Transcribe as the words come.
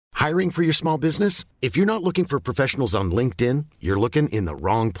Hiring for your small business? If you're not looking for professionals on LinkedIn, you're looking in the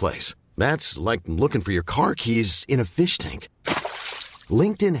wrong place. That's like looking for your car keys in a fish tank.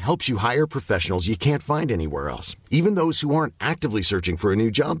 LinkedIn helps you hire professionals you can't find anywhere else, even those who aren't actively searching for a new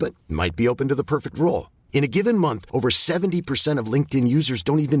job but might be open to the perfect role. In a given month, over 70% of LinkedIn users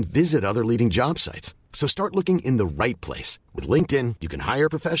don't even visit other leading job sites. So start looking in the right place. With LinkedIn, you can hire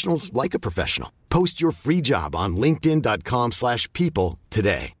professionals like a professional. Post your free job on linkedin.com/people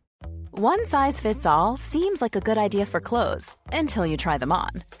today. One size fits all seems like a good idea for clothes until you try them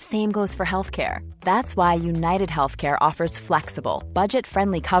on. Same goes for healthcare. That's why United Healthcare offers flexible,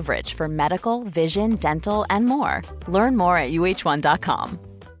 budget-friendly coverage for medical, vision, dental, and more. Learn more at uh1.com.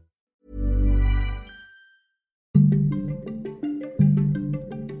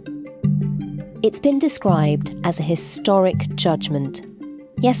 It's been described as a historic judgment.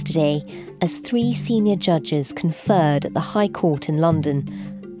 Yesterday, as 3 senior judges conferred at the High Court in London,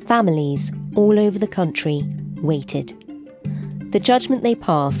 families all over the country waited. The judgment they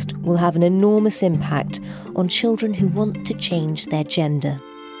passed will have an enormous impact on children who want to change their gender.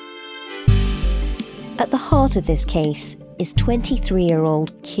 At the heart of this case is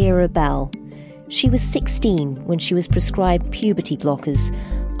 23-year-old Keira Bell. She was 16 when she was prescribed puberty blockers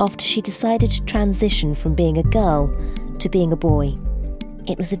after she decided to transition from being a girl to being a boy.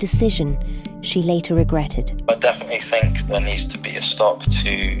 It was a decision she later regretted. I definitely think there needs to be a stop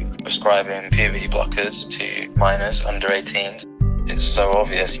to prescribing puberty blockers to minors under 18s. It's so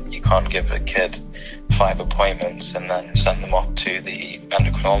obvious you can't give a kid 5 appointments and then send them off to the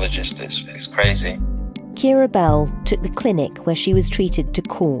endocrinologist. It's crazy. Keira Bell took the clinic where she was treated to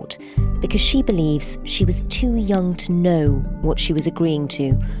court because she believes she was too young to know what she was agreeing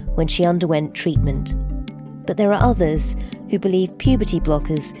to when she underwent treatment. But there are others who believe puberty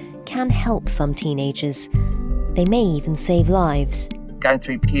blockers can help some teenagers. They may even save lives. Going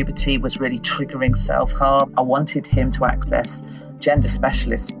through puberty was really triggering self-harm. I wanted him to access gender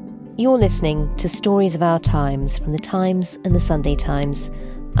specialists. You're listening to Stories of Our Times from The Times and The Sunday Times.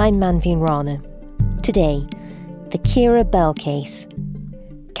 I'm Manveen Rana. Today, the Keira Bell case.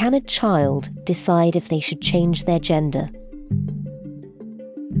 Can a child decide if they should change their gender?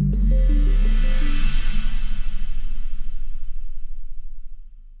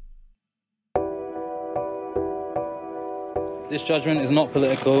 This judgment is not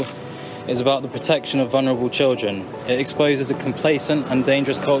political. It's about the protection of vulnerable children. It exposes a complacent and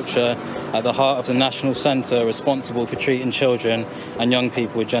dangerous culture at the heart of the national centre responsible for treating children and young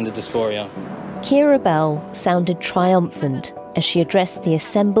people with gender dysphoria. Keira Bell sounded triumphant as she addressed the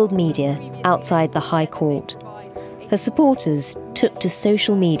assembled media outside the High Court. Her supporters took to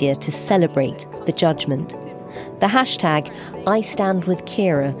social media to celebrate the judgment. The hashtag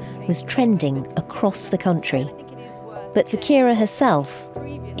 #IStandWithKeira was trending across the country. But for Keira herself,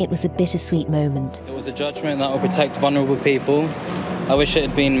 it was a bittersweet moment. It was a judgment that will protect vulnerable people. I wish it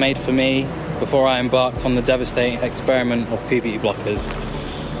had been made for me before I embarked on the devastating experiment of puberty blockers.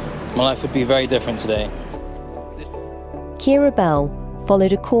 My life would be very different today. Keira Bell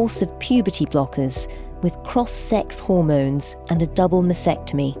followed a course of puberty blockers with cross-sex hormones and a double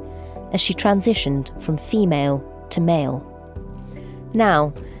mastectomy as she transitioned from female to male.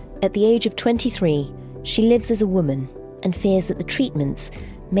 Now, at the age of 23, she lives as a woman and fears that the treatments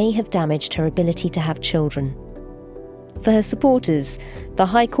may have damaged her ability to have children. For her supporters, the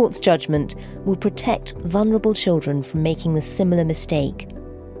High Court's judgment will protect vulnerable children from making the similar mistake.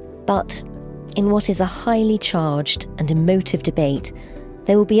 But in what is a highly charged and emotive debate,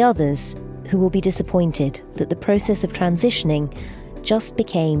 there will be others who will be disappointed that the process of transitioning just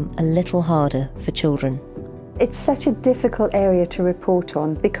became a little harder for children. It's such a difficult area to report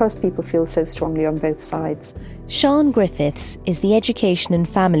on because people feel so strongly on both sides. Sian Griffiths is the Education and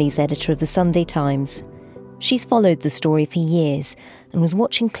Families editor of The Sunday Times. She's followed the story for years and was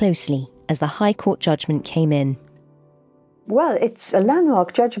watching closely as the High Court judgment came in. Well, it's a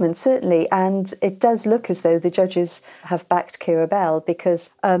landmark judgment, certainly, and it does look as though the judges have backed Keira Bell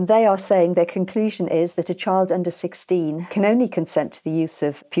because they are saying their conclusion is that a child under 16 can only consent to the use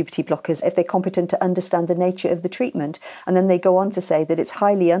of puberty blockers if they're competent to understand the nature of the treatment. And then they go on to say that it's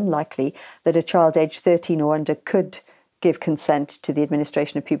highly unlikely that a child aged 13 or under could give consent to the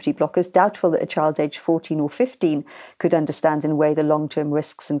administration of puberty blockers, doubtful that a child aged 14 or 15 could understand and weigh the long-term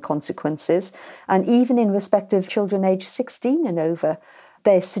risks and consequences. And even in respect of children aged 16 and over,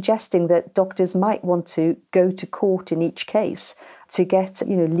 they're suggesting that doctors might want to go to court in each case to get,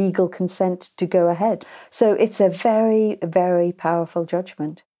 legal consent to go ahead. So it's a very, very powerful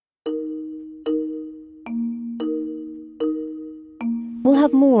judgment. We'll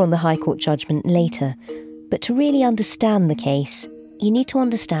have more on the High Court judgment later, but to really understand the case, you need to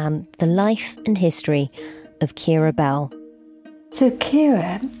understand the life and history of Keira Bell. So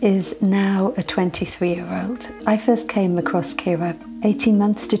Keira is now a 23-year-old. I first came across Keira 18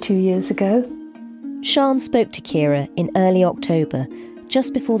 months to 2 years ago. Sian spoke to Keira in early October,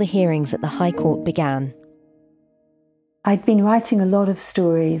 just before the hearings at the High Court began. I'd been writing a lot of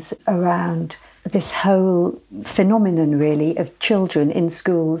stories around this whole phenomenon, really, of children in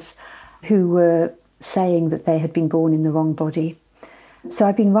schools who were saying that they had been born in the wrong body. So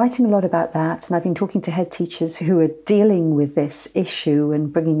I've been writing a lot about that, and I've been talking to head teachers who are dealing with this issue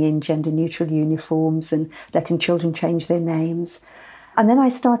and bringing in gender-neutral uniforms and letting children change their names. And then I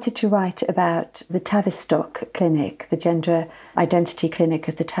started to write about the Tavistock Clinic, the gender identity clinic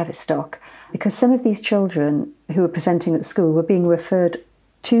at the Tavistock, because some of these children who were presenting at the school were being referred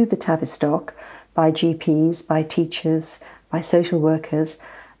to the Tavistock by GPs, by teachers, by social workers,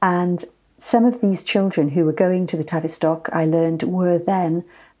 and some of these children who were going to the Tavistock, I learned, were then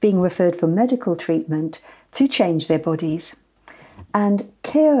being referred for medical treatment to change their bodies. And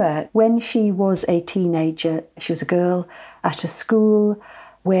Keira, when she was a teenager, she was a girl at a school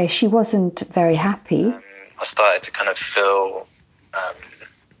where she wasn't very happy. I started to kind of feel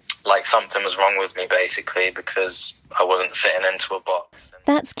like something was wrong with me, basically, because I wasn't fitting into a box.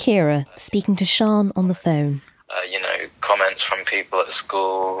 That's Keira speaking to Sian on the phone. Comments from people at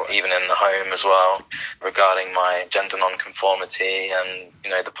school, even in the home as well, regarding my gender non-conformity and,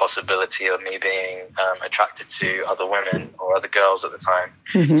 the possibility of me being attracted to other women or other girls at the time.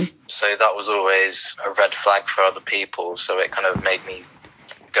 Mm-hmm. So that was always a red flag for other people. So it kind of made me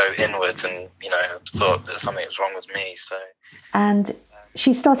go inwards and, thought that something was wrong with me. And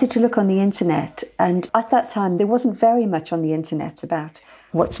she started to look on the internet. And at that time, there wasn't very much on the internet about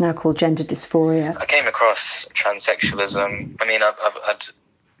what's now called gender dysphoria. I came across transsexualism. I mean, I'd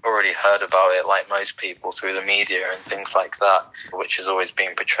already heard about it, like most people, through the media and things like that, which has always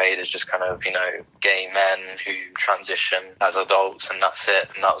been portrayed as just kind of, gay men who transition as adults, and that's it.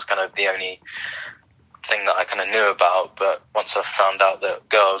 And that was kind of the only thing that I kind of knew about. But once I found out that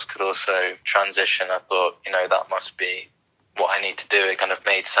girls could also transition, I thought, that must be what I need to do. It kind of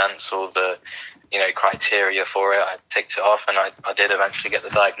made sense, all the criteria for it. I ticked it off, and I did eventually get the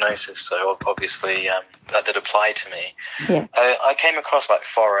diagnosis. So obviously that did apply to me. Yeah. I came across like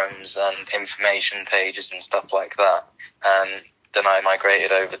forums and information pages and stuff like that, and then I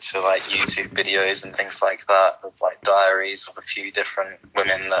migrated over to like YouTube videos and things like that, of like diaries of a few different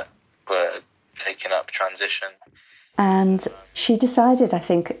women that were taking up transition. And she decided, I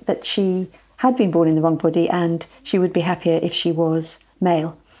think, that she had been born in the wrong body and she would be happier if she was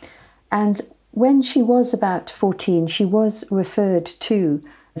male. And when she was about 14, she was referred to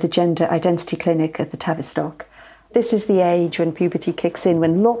the gender identity clinic at the Tavistock. This is the age when puberty kicks in,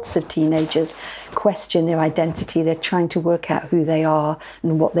 when lots of teenagers question their identity. They're trying to work out who they are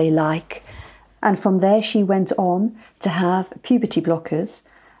and what they like. And from there, she went on to have puberty blockers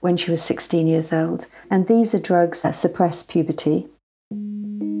when she was 16 years old. And these are drugs that suppress puberty.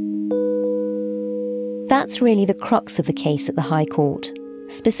 That's really the crux of the case at the High Court,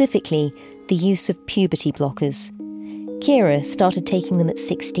 specifically the use of puberty blockers. Keira started taking them at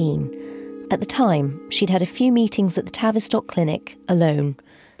 16. At the time, she'd had a few meetings at the Tavistock Clinic alone.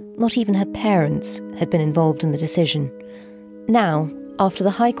 Not even her parents had been involved in the decision. Now, after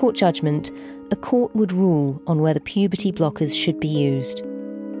the High Court judgment, a court would rule on whether puberty blockers should be used.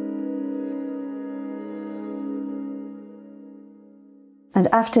 And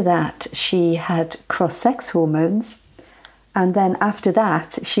after that, she had cross-sex hormones. And then after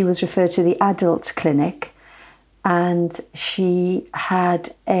that, she was referred to the adult clinic and she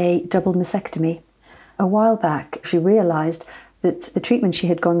had a double mastectomy. A while back, she realised that the treatment she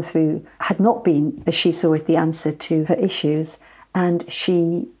had gone through had not been, as she saw it, the answer to her issues, and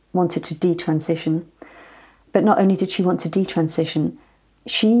she wanted to detransition. But not only did she want to detransition,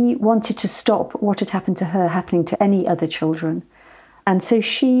 she wanted to stop what had happened to her happening to any other children. And so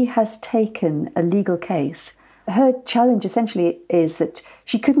she has taken a legal case. Her challenge essentially is that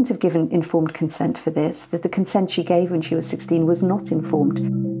she couldn't have given informed consent for this, that the consent she gave when she was 16 was not informed.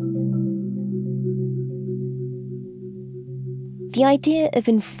 The idea of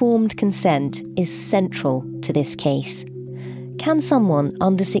informed consent is central to this case. Can someone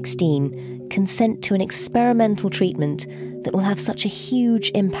under 16 consent to an experimental treatment that will have such a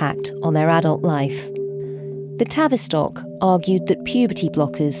huge impact on their adult life? The Tavistock argued that puberty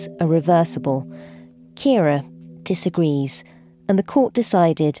blockers are reversible. Keira disagrees, and the court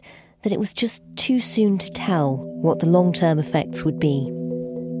decided that it was just too soon to tell what the long-term effects would be.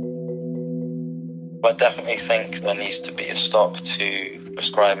 I definitely think there needs to be a stop to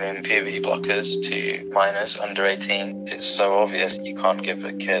prescribing puberty blockers to minors under 18. It's so obvious you can't give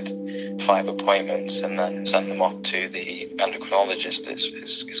a kid 5 appointments and then send them off to the endocrinologist.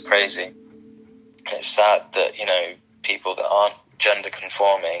 It's crazy. And it's sad that, people that aren't gender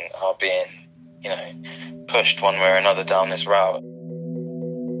conforming are being, pushed one way or another down this route.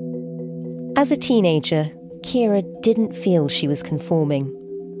 As a teenager, Ciara didn't feel she was conforming.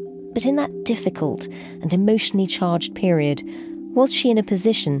 But in that difficult and emotionally charged period, was she in a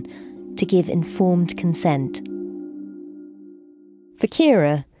position to give informed consent? For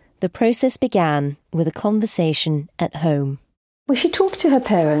Ciara, the process began with a conversation at home. Well, she talked to her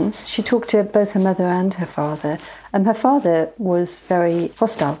parents. She talked to both her mother and her father. Her father was very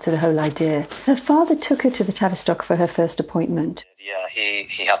hostile to the whole idea. Her father took her to the Tavistock for her first appointment. Yeah,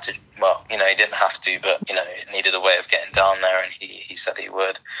 he had to, he didn't have to, but, it needed a way of getting down there, and he said he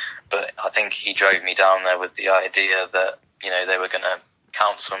would. But I think he drove me down there with the idea that, they were going to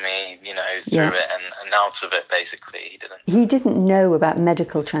counsel me, through it and out of it, basically. He didn't know about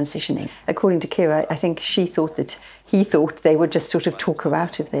medical transitioning. According to Ciara, I think he thought they would just sort of talk her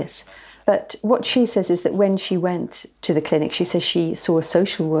out of this. But what she says is that when she went to the clinic, she says she saw a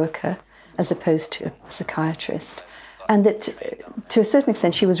social worker as opposed to a psychiatrist. And that, to a certain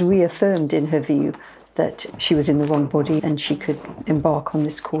extent, she was reaffirmed in her view that she was in the wrong body and she could embark on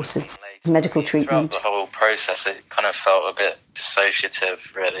this course of medical treatment. Throughout the whole process, it kind of felt a bit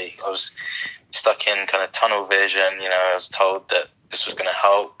dissociative, really. I was stuck in kind of tunnel vision. I was told that this was going to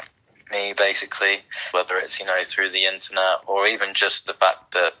help me, basically, whether it's, through the internet or even just the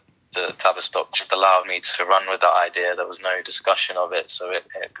fact that the Tavistock just allowed me to run with that idea. There was no discussion of it, so it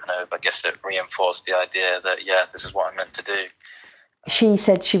kind of, I guess, it reinforced the idea that, this is what I'm meant to do. She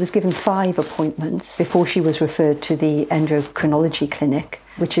said she was given 5 appointments before she was referred to the endocrinology clinic,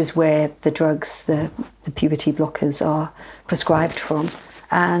 which is where the drugs, the puberty blockers, are prescribed from.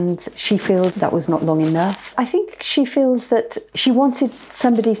 And she feels that was not long enough. I think she feels that she wanted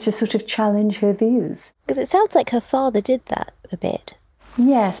somebody to sort of challenge her views. Because it sounds like her father did that a bit.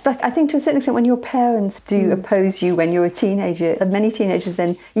 Yes, but I think to a certain extent when your parents do oppose you when you're a teenager, many teenagers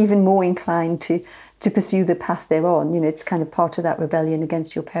then even more inclined to pursue the path they're on. It's kind of part of that rebellion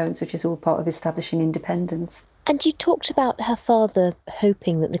against your parents, which is all part of establishing independence. And you talked about her father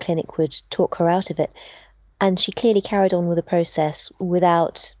hoping that the clinic would talk her out of it, and she clearly carried on with the process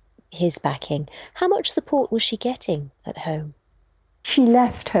without his backing. How much support was she getting at home? She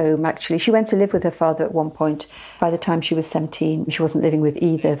left home, actually. She went to live with her father at one point. By the time she was 17, she wasn't living with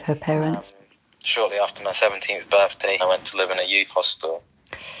either of her parents. Shortly after my 17th birthday, I went to live in a youth hostel.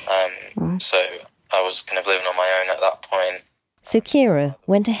 Right. So I was kind of living on my own at that point. So Ciara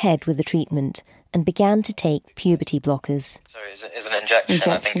went ahead with the treatment and began to take puberty blockers. So it's an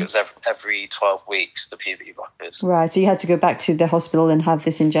injection. I think it was every 12 weeks, the puberty blockers. Right, so you had to go back to the hospital and have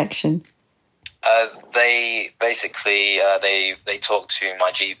this injection? They basically they talk to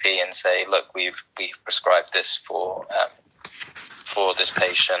my GP and say, look, we've prescribed this for this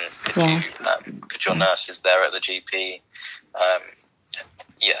patient. Could your nurse is there at the GP?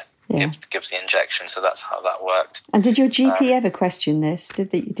 Gives the injection. So that's how that worked. And did your GP ever question this?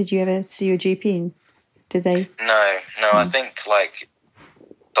 Did you ever see your GP? Did they? No. I think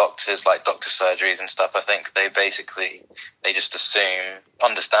doctors, like doctor surgeries and stuff, I think they just assume,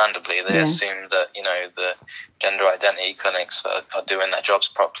 understandably, assume that, the gender identity clinics are doing their jobs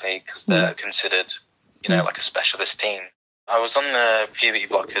properly because they're considered, like a specialist team. I was on the puberty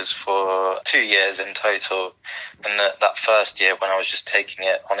blockers for 2 years in total, and that first year when I was just taking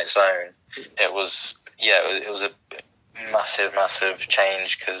it on its own, it was a massive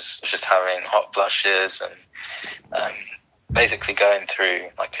change because I was just having hot flushes and basically going through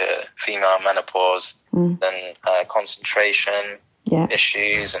like a female menopause, then concentration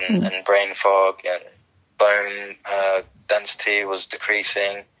issues and brain fog, and bone density was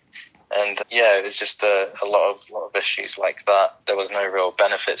decreasing. And it was just a lot of issues like that. There was no real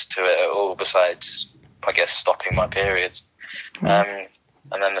benefits to it at all besides, I guess, stopping my periods. And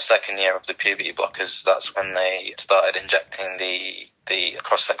then the second year of the puberty blockers, that's when they started injecting the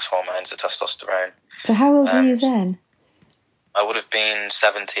cross-sex hormones, the testosterone. So how old were you then? I would have been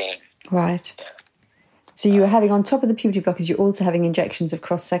 17. Right. Yeah. So you were having, on top of the puberty blockers, you're also having injections of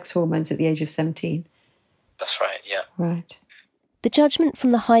cross-sex hormones at the age of 17? That's right, yeah. Right. The judgment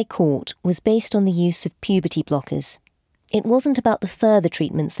from the High Court was based on the use of puberty blockers. It wasn't about the further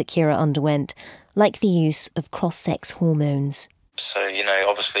treatments that Ciara underwent, like the use of cross-sex hormones. So,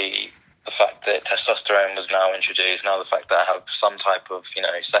 obviously the fact that testosterone was now introduced, now the fact that I have some type of,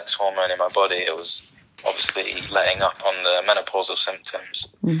 sex hormone in my body, it was obviously letting up on the menopausal symptoms.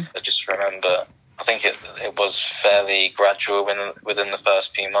 I just remember I think it was fairly gradual within the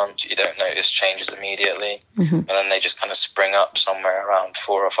first few months. You don't notice changes immediately. And then they just kind of spring up somewhere around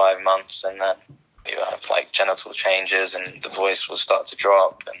 4 or 5 months, and then you have like genital changes and the voice will start to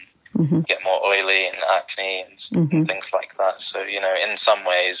drop and get more oily and acne and things like that. So, you know, in some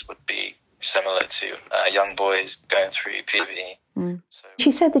ways would be similar to young boys going through puberty. So,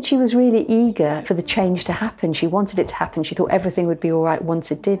 she said that she was really eager for the change to happen. She wanted it to happen. She thought everything would be all right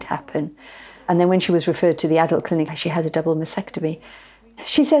once it did happen. And then when she was referred to the adult clinic, she had a double mastectomy.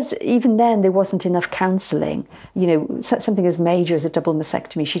 She says even then there wasn't enough counselling. You know, something as major as a double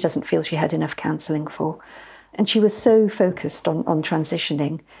mastectomy, she doesn't feel she had enough counselling for. And she was so focused on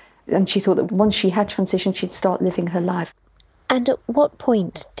transitioning. And she thought that once she had transitioned, she'd start living her life. And at what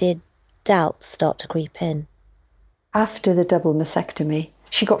point did doubt start to creep in? After the double mastectomy,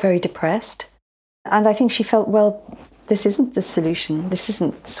 she got very depressed. And I think she felt, well, this isn't the solution. This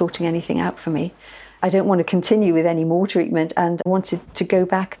isn't sorting anything out for me. I don't want to continue with any more treatment, and I wanted to go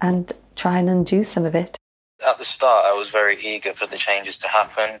back and try and undo some of it. At the start, I was very eager for the changes to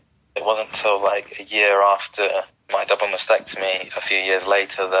happen. It wasn't until like a year after my double mastectomy, a few years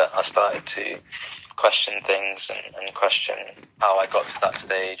later, that I started to question things and question how I got to that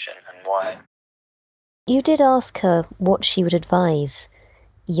stage and why. You did ask her what she would advise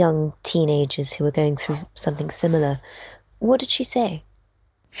young teenagers who are going through something similar. What did she say?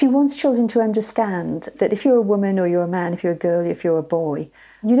 She wants children to understand that if you're a woman or you're a man, if you're a girl, if you're a boy,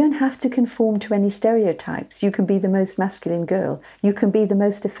 you don't have to conform to any stereotypes. You can be the most masculine girl. You can be the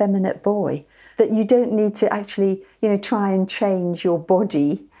most effeminate boy. That you don't need to actually, try and change your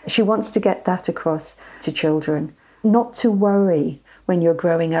body. She wants to get that across to children. Not to worry when you're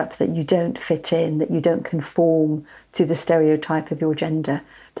growing up that you don't fit in, that you don't conform to the stereotype of your gender.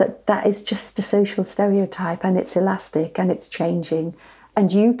 That is just a social stereotype, and it's elastic and it's changing.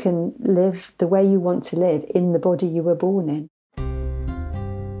 And you can live the way you want to live in the body you were born in.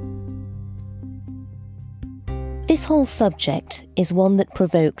 This whole subject is one that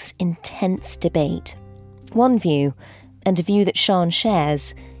provokes intense debate. One view, and a view that Sian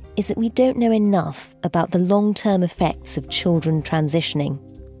shares, is that we don't know enough about the long-term effects of children transitioning.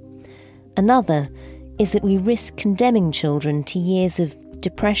 Another is that we risk condemning children to years of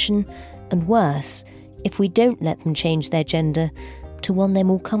depression and worse if we don't let them change their gender to one they're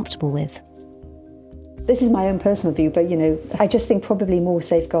more comfortable with. This is my own personal view, but I just think probably more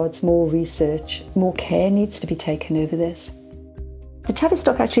safeguards, more research, more care needs to be taken over this. The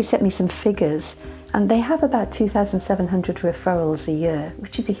Tavistock actually sent me some figures, and they have about 2,700 referrals a year,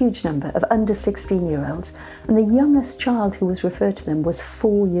 which is a huge number, of under 16-year-olds. And the youngest child who was referred to them was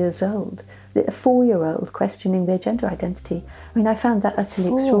 4 years old. A 4-year-old questioning their gender identity. I mean, I found that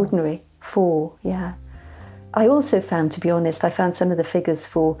utterly extraordinary. 4, yeah. I also found, to be honest, some of the figures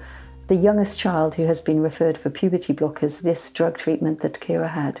for the youngest child who has been referred for puberty blockers. This drug treatment that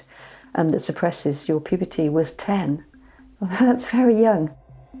Kira had, that suppresses your puberty, was 10. Well, that's very young.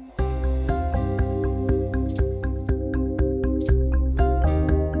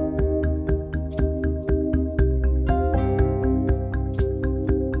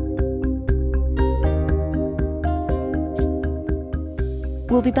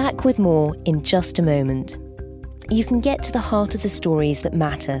 We'll be back with more in just a moment. You can get to the heart of the stories that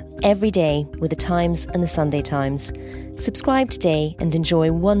matter every day with The Times and The Sunday Times. Subscribe today and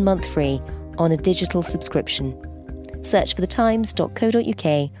enjoy 1 month free on a digital subscription. Search for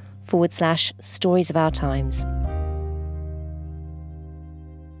thetimes.co.uk/stories of our times.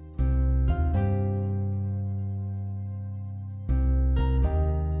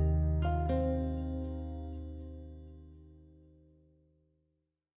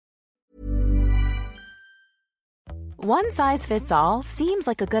 One size fits all seems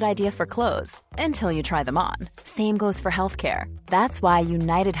like a good idea for clothes until you try them on. Same goes for healthcare. That's why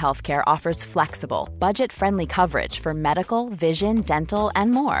United Healthcare offers flexible, budget-friendly coverage for medical, vision, dental,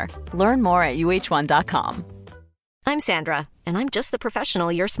 and more. Learn more at uh1.com. I'm Sandra, and I'm just the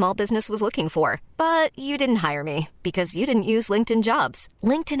professional your small business was looking for. But you didn't hire me because you didn't use LinkedIn Jobs.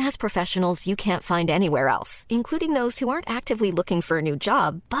 LinkedIn has professionals you can't find anywhere else, including those who aren't actively looking for a new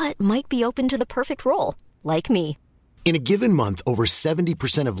job, but might be open to the perfect role, like me. In a given month, over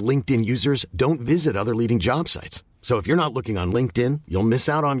 70% of LinkedIn users don't visit other leading job sites. So if you're not looking on LinkedIn, you'll miss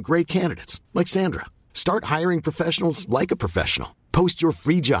out on great candidates like Sandra. Start hiring professionals like a professional. Post your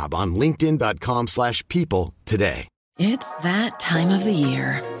free job on linkedin.com/people today. It's that time of the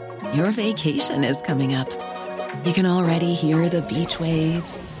year. Your vacation is coming up. You can already hear the beach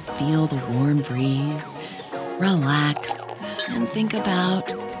waves, feel the warm breeze, relax, and think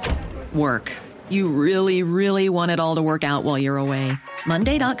about work. You really, really want it all to work out while you're away.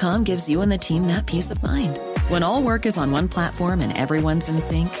 Monday.com gives you and the team that peace of mind. When all work is on one platform and everyone's in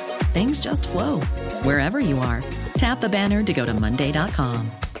sync, things just flow. Wherever you are, tap the banner to go to Monday.com.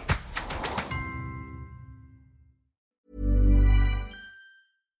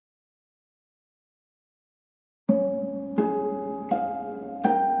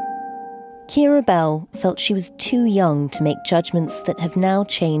 Keira Bell felt she was too young to make judgments that have now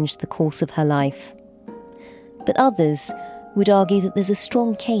changed the course of her life. But others would argue that there's a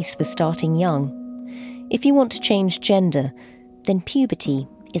strong case for starting young. If you want to change gender, then puberty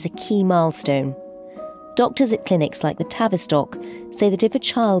is a key milestone. Doctors at clinics like the Tavistock say that if a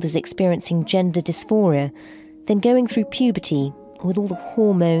child is experiencing gender dysphoria, then going through puberty, with all the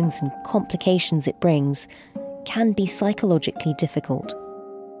hormones and complications it brings, can be psychologically difficult.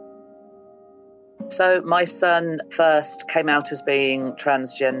 So my son first came out as being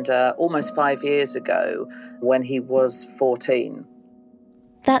transgender almost 5 years ago when he was 14.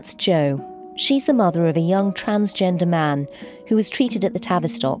 That's Jo. She's the mother of a young transgender man who was treated at the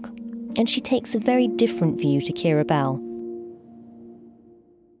Tavistock, and she takes a very different view to Keira Bell.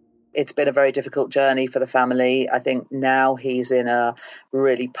 It's been a very difficult journey for the family. I think now he's in a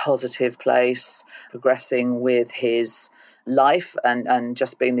really positive place, progressing with his life and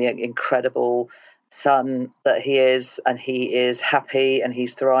just being the incredible son that he is, and he is happy and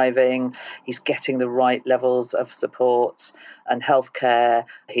he's thriving. He's getting the right levels of support and healthcare.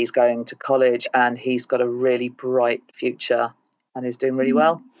 He's going to college and he's got a really bright future and is doing really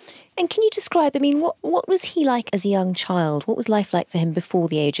well. And can you describe, what was he like as a young child? What was life like for him before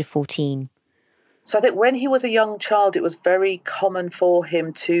the age of 14? So I think when he was a young child, it was very common for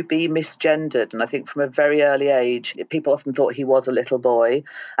him to be misgendered. And I think from a very early age, people often thought he was a little boy.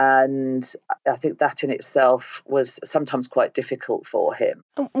 And I think that in itself was sometimes quite difficult for him.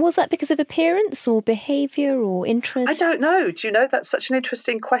 Was that because of appearance or behaviour or interests? I don't know. Do you know, that's such an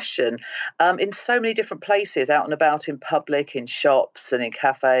interesting question. In so many different places, out and about in public, in shops and in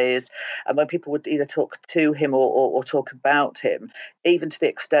cafes, and when people would either talk to him or talk about him, even to the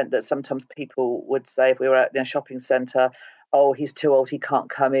extent that sometimes people would say, if we were out in a shopping centre, oh, he's too old, he can't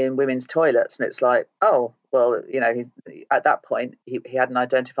come in women's toilets. And it's like, oh, well, he's, at that point, he hadn't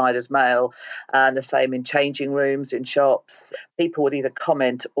identified as male. And the same in changing rooms, in shops. People would either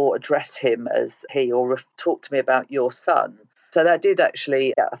comment or address him as he, or talk to me about your son. So that did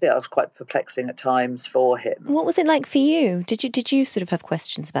actually, I think that was quite perplexing at times for him. What was it like for you? Did you sort of have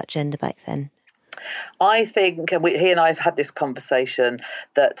questions about gender back then? I think, and he and I have had this conversation,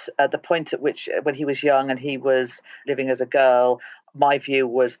 that at the point at which, when he was young and he was living as a girl, my view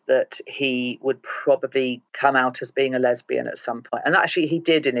was that he would probably come out as being a lesbian at some point. And actually he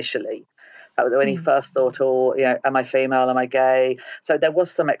did initially. That was when he first thought, am I female, am I gay? So there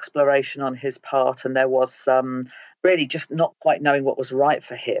was some exploration on his part, and there was some really just not quite knowing what was right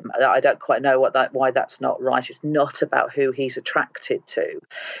for him. I don't quite know why that's not right. It's not about who he's attracted to.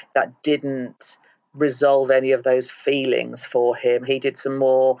 That didn't resolve any of those feelings for him. He did some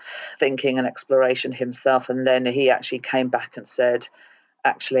more thinking and exploration himself, and then he actually came back and said,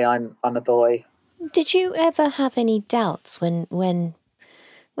 actually, I'm a boy. Did you ever have any doubts when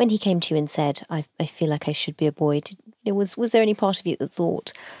he came to you and said, I feel like I should be a boy? Was there any part of you that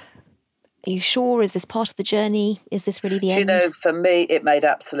thought, are you sure? Is this part of the journey? Is this really the end? For me, it made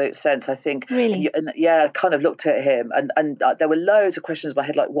absolute sense. I think, really? I kind of looked at him and there were loads of questions in my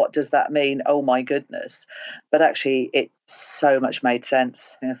head, like, what does that mean? Oh, my goodness. But actually, it so much made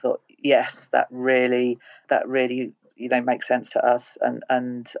sense. And I thought, yes, that really makes sense to us.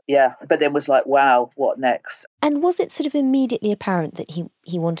 And but then was like, wow, what next? And was it sort of immediately apparent that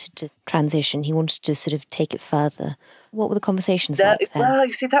he wanted to transition? He wanted to sort of take it further? What were the conversations like then? Well,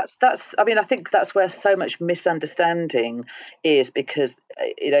 you see, that's. I think that's where so much misunderstanding is, because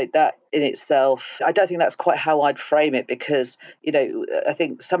that in itself, I don't think that's quite how I'd frame it, because I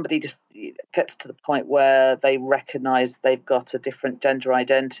think somebody just gets to the point where they recognise they've got a different gender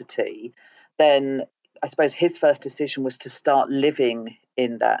identity, then I suppose his first decision was to start living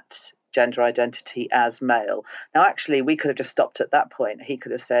in that gender identity as male. Now, actually, we could have just stopped at that point. He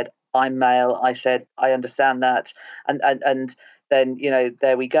could have said, I'm male. I said, I understand that. And then,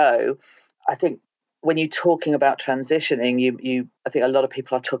 there we go. I think when you're talking about transitioning, I think a lot of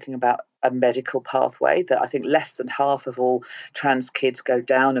people are talking about a medical pathway, that I think less than half of all trans kids go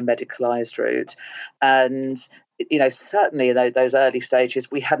down a medicalised route. And certainly in those early stages,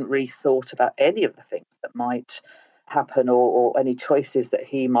 we hadn't really thought about any of the things that might happen or any choices that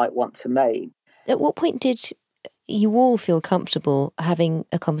he might want to make. At what point did you all feel comfortable having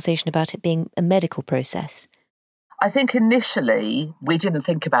a conversation about it being a medical process? I think initially we didn't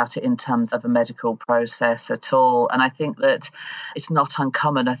think about it in terms of a medical process at all. And I think that it's not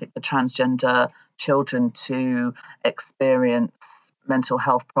uncommon, I think, for transgender children to experience mental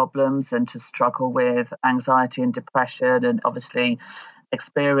health problems and to struggle with anxiety and depression, and obviously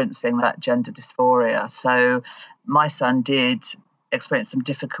experiencing that gender dysphoria. So my son did experience some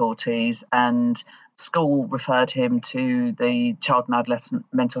difficulties, and school referred him to the Child and Adolescent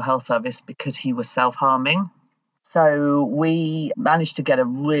Mental Health Service because he was self-harming. So we managed to get a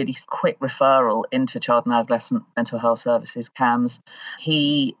really quick referral into Child and Adolescent Mental Health Services, CAMS.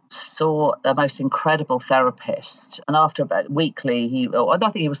 He saw the most incredible therapist. And after about weekly, I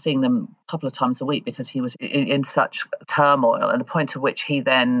don't think he was seeing them a couple of times a week because he was in such turmoil. And the point at which he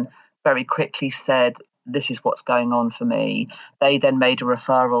then very quickly said, this is what's going on for me. They then made a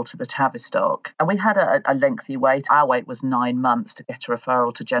referral to the Tavistock. And we had a lengthy wait. Our wait was 9 months to get a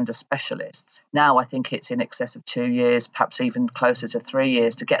referral to gender specialists. Now I think it's in excess of 2 years, perhaps even closer to 3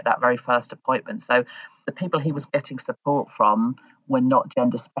 years to get that very first appointment. So the people he was getting support from were not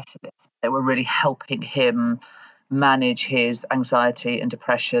gender specialists. They were really helping him manage his anxiety and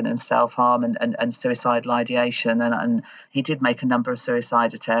depression and self-harm and suicidal ideation. And he did make a number of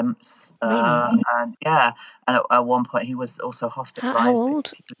suicide attempts. Really? And at one point he was also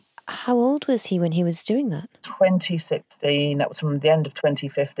hospitalised. How old was he when he was doing that? 2016. That was from the end of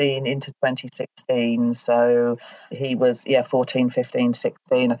 2015 into 2016. So he was, 14, 15,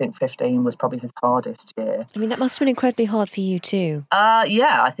 16. I think 15 was probably his hardest year. I mean, that must have been incredibly hard for you too.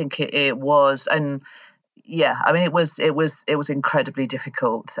 I think it was. And yeah, I mean, it was incredibly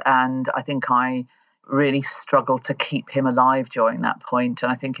difficult. And I think I really struggled to keep him alive during that point.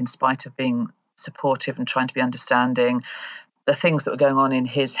 And I think in spite of being supportive and trying to be understanding, the things that were going on in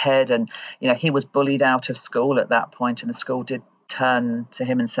his head, and, he was bullied out of school at that point, and the school did turn to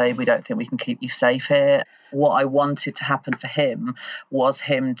him and say, we don't think we can keep you safe here. What I wanted to happen for him was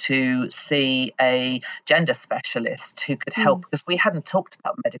him to see a gender specialist who could help, because we hadn't talked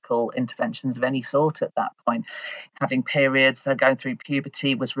about medical interventions of any sort at that point. Having periods, so going through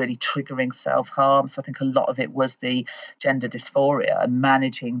puberty was really triggering self-harm. So I think a lot of it was the gender dysphoria and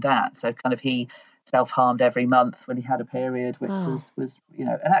managing that. So kind of he self-harmed every month when he had a period, which was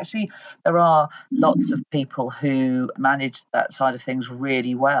and actually there are lots of people who manage that side of things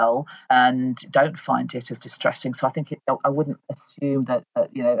really well and don't find it as distressing. So I think I wouldn't assume that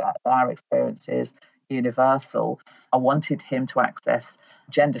our experience is universal. I wanted him to access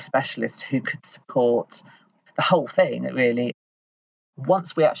gender specialists who could support the whole thing, really.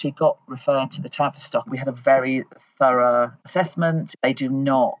 Once we actually got referred to the Tavistock, we had a very thorough assessment. They do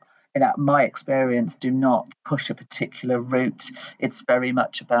not, in my experience, do not push a particular route. It's very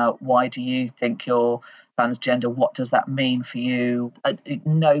much about, why do you think you're transgender? What does that mean for you? At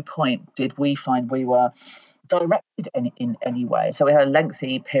no point did we find we were directed in any way. So we had a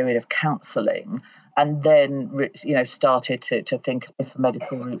lengthy period of counselling, and then started to think if the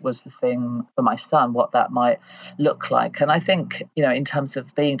medical route was the thing for my son, what that might look like. And I think, in terms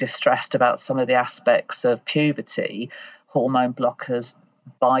of being distressed about some of the aspects of puberty, hormone blockers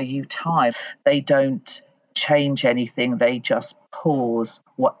buy you time. They don't change anything. They just pause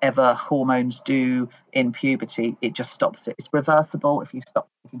whatever hormones do in puberty. It just stops it. It's reversible. If you stop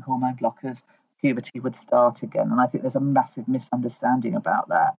taking hormone blockers, puberty would start again. And I think there's a massive misunderstanding about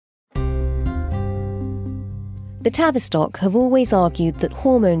that. The Tavistock have always argued that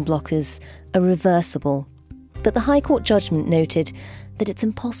hormone blockers are reversible, but the High Court judgment noted that it's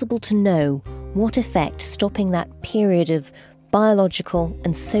impossible to know what effect stopping that period of biological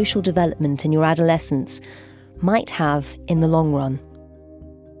and social development in your adolescence might have in the long run.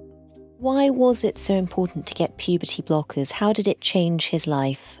 Why was it so important to get puberty blockers? How did it change his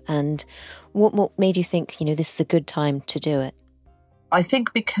life? And what made you think, this is a good time to do it? I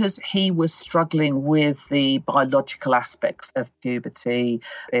think because he was struggling with the biological aspects of puberty,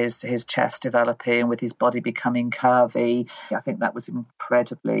 his chest developing, with his body becoming curvy. I think that was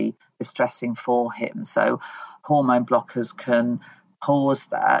incredibly distressing for him. So hormone blockers can pause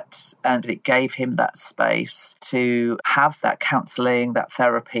that, and it gave him that space to have that counselling, that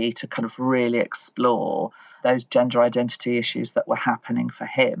therapy, to kind of really explore those gender identity issues that were happening for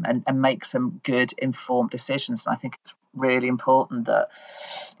him and make some good informed decisions. And I think it's really important that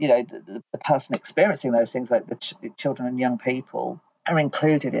the person experiencing those things, like the children and young people, are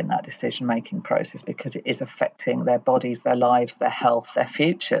included in that decision-making process, because it is affecting their bodies, their lives, their health, their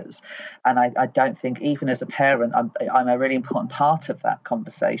futures. And I don't think, even as a parent, I'm a really important part of that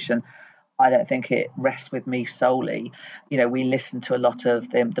conversation. I don't think it rests with me solely. We listen to a lot of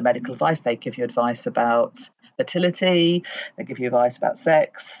the medical advice. They give you advice about fertility, they give you advice about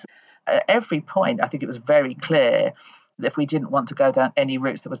sex. at every point, I think it was very clear that if we didn't want to go down any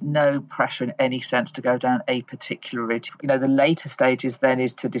routes, there was no pressure in any sense to go down a particular route. The later stages then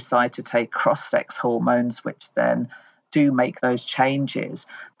is to decide to take cross-sex hormones, which then do make those changes.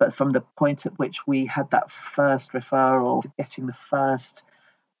 But from the point at which we had that first referral to getting the first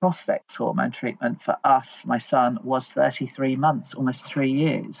cross-sex hormone treatment for us, my son, was 33 months, almost 3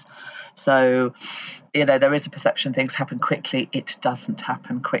 years. So, there is a perception things happen quickly. It doesn't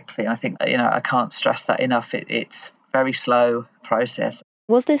happen quickly. I think, I can't stress that enough. It's very slow process.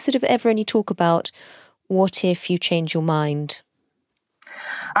 Was there sort of ever any talk about what if you change your mind?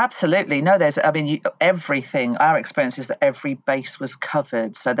 Absolutely. No, everything. Our experience is that every base was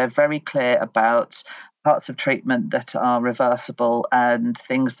covered. So they're very clear about parts of treatment that are reversible and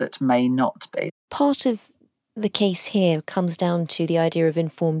things that may not be. Part of the case here comes down to the idea of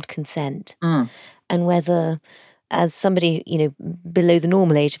informed consent and whether, as somebody, below the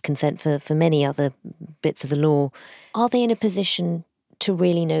normal age of consent for many other bits of the law, are they in a position to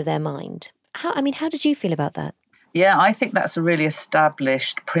really know their mind? How did you feel about that? Yeah, I think that's a really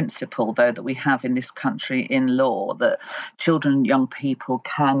established principle, though, that we have in this country in law, that children and young people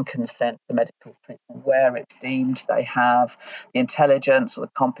can consent to medical treatment where it's deemed they have the intelligence or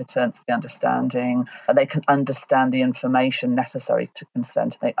the competence, the understanding, and they can understand the information necessary to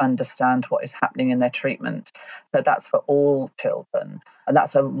consent. They understand what is happening in their treatment. So that's for all children. And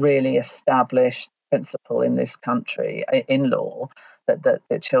that's a really established principle in this country, in law, that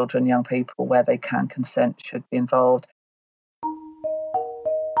children, young people, where they can consent, should be involved.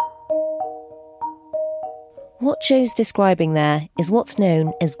 What Jo's describing there is what's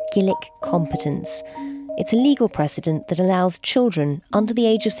known as Gillick competence. It's a legal precedent that allows children under the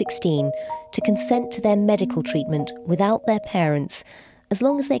age of 16 to consent to their medical treatment without their parents, as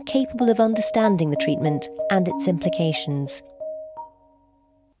long as they're capable of understanding the treatment and its implications.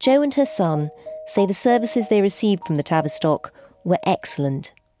 Jo and her son say the services they received from the Tavistock were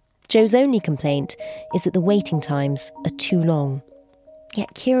excellent. Jo's only complaint is that the waiting times are too long.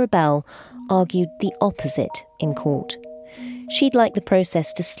 Yet Keira Bell argued the opposite in court. She'd like the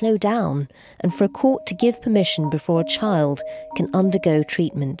process to slow down and for a court to give permission before a child can undergo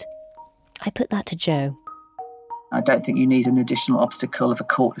treatment. I put that to Jo. I don't think you need an additional obstacle of a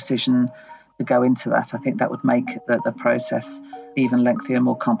court decision to go into that. I think that would make the process even lengthier,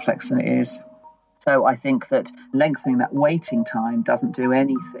 more complex than it is. So I think that lengthening that waiting time doesn't do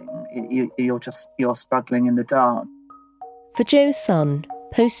anything. You're struggling in the dark. For Jo's son,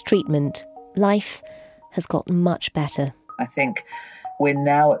 post-treatment, life has gotten much better. I think we're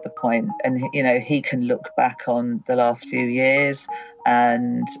now at the point, and he can look back on the last few years,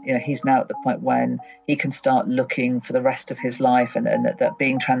 and he's now at the point when he can start looking for the rest of his life, and that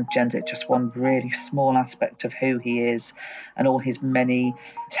being transgender is just one really small aspect of who he is, and all his many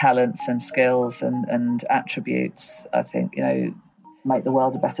talents and skills and attributes, I think, make the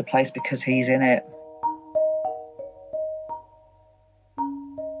world a better place because he's in it.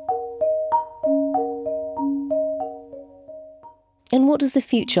 And what does the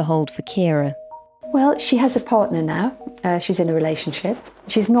future hold for Keira? Well, she has a partner now. She's in a relationship.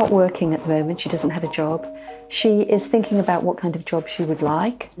 She's not working at the moment. She doesn't have a job. She is thinking about what kind of job she would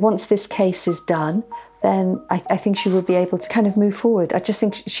like. Once this case is done, then I think she will be able to kind of move forward. I just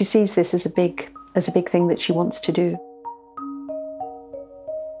think she sees this as a big thing that she wants to do.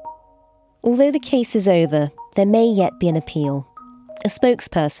 Although the case is over, there may yet be an appeal. A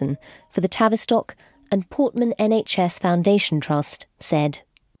spokesperson for the Tavistock and Portman NHS Foundation Trust said,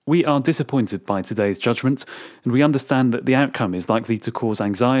 "We are disappointed by today's judgment, and we understand that the outcome is likely to cause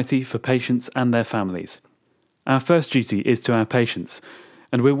anxiety for patients and their families. Our first duty is to our patients,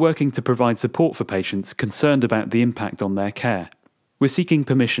 and we're working to provide support for patients concerned about the impact on their care. We're seeking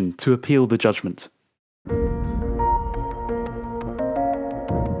permission to appeal the judgment."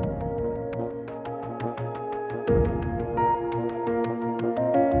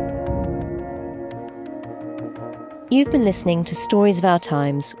 You've been listening to Stories of Our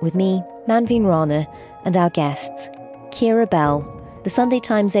Times with me, Manveen Rana, and our guests, Keira Bell, the Sunday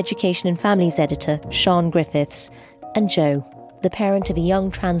Times Education and Families editor, Sian Griffiths, and Jo, the parent of a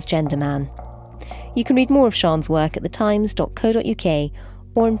young transgender man. You can read more of Sian's work at thetimes.co.uk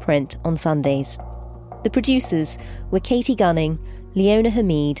or in print on Sundays. The producers were Katie Gunning, Leona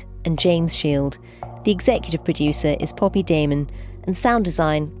Hamid, and James Shield. The executive producer is Poppy Damon, and sound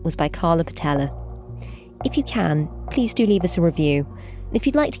design was by Carla Patella. If you can, please do leave us a review. And if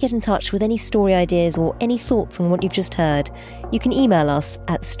you'd like to get in touch with any story ideas or any thoughts on what you've just heard, you can email us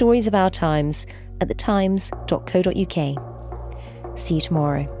at storiesofourtimes@thetimes.co.uk. See you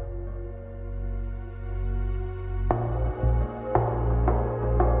tomorrow.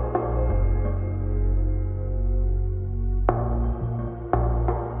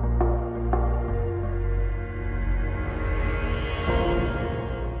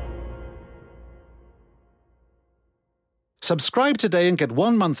 Subscribe today and get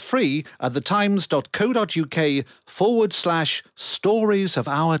 1 month free at thetimes.co.uk/stories of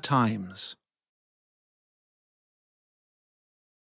our times.